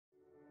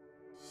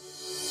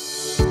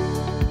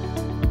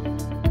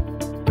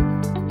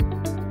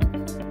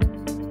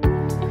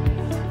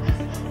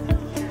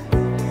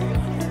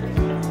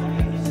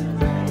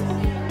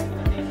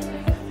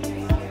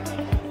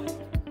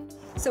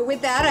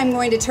with that, I'm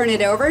going to turn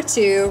it over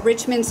to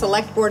Richmond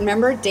Select Board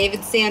Member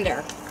David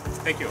Sander.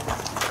 Thank you.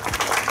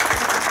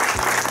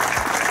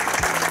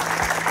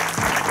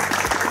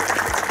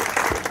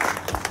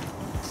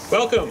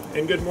 Welcome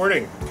and good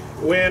morning.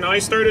 When I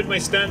started my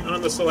stint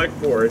on the Select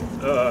Board,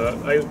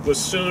 I was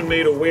soon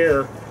made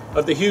aware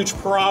of the huge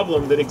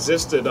problem that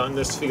existed on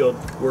this field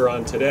we're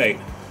on today.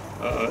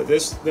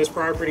 This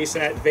property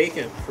sat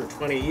vacant for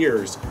 20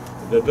 years.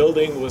 The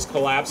building was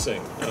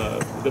collapsing.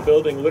 The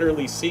building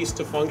literally ceased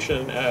to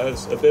function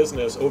as a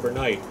business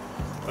overnight.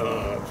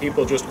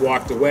 People just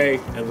walked away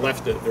and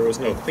left it. There was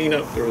no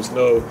cleanup, there was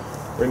no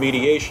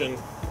remediation.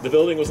 The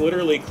building was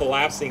literally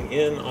collapsing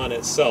in on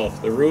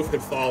itself. The roof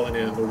had fallen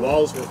in, the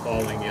walls were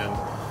falling in.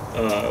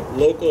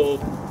 Local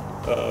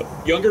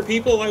younger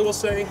people, I will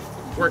say,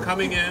 were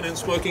coming in and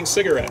smoking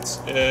cigarettes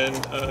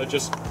and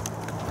just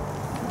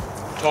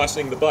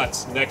tossing the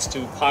butts next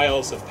to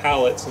piles of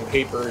pallets and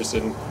papers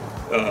and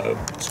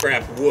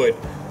scrap wood,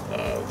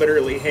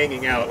 literally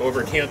hanging out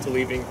over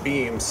cantilevering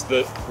beams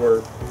that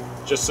were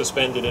just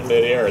suspended in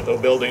midair. The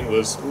building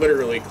was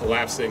literally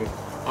collapsing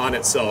on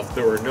itself.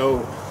 There were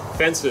no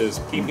fences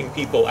keeping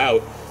people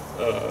out.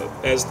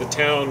 As the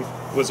town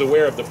was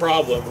aware of the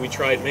problem, we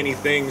tried many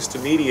things to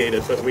mediate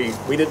it, but we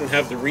didn't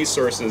have the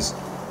resources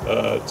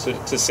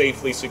to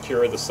safely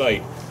secure the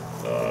site.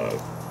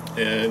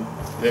 And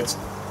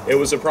it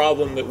was a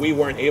problem that we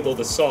weren't able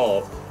to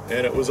solve,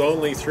 and it was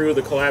only through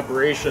the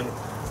collaboration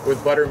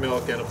with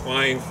Buttermilk and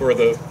applying for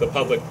the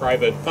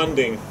public-private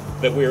funding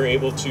that we were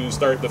able to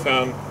start the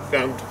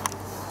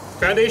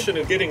foundation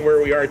of getting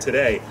where we are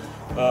today.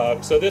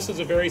 So this is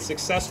a very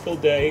successful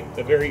day,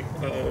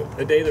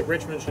 a day that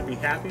Richmond should be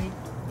happy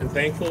and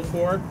thankful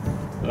for.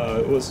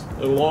 It was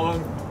a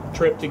long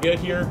trip to get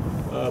here,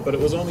 but it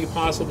was only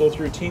possible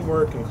through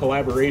teamwork and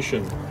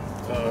collaboration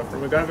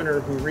from a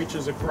governor who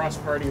reaches across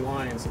party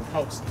lines and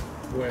helps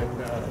when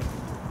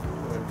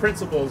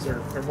principles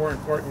are more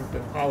important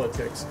than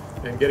politics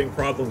and getting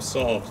problems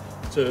solved,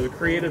 to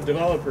creative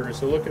developers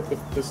who look at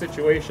the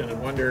situation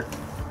and wonder,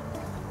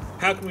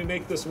 how can we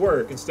make this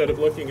work, instead of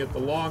looking at the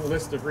long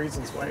list of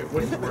reasons why it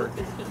wouldn't work.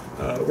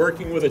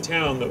 Working with a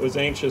town that was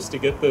anxious to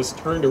get this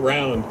turned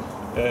around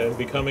and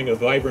becoming a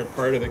vibrant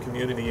part of the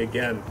community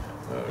again,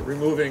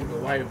 removing the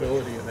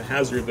liability and the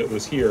hazard that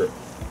was here.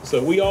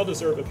 So we all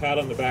deserve a pat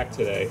on the back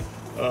today,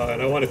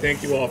 and I want to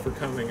thank you all for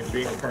coming and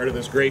being a part of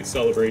this great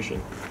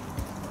celebration.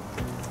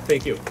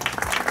 Thank you.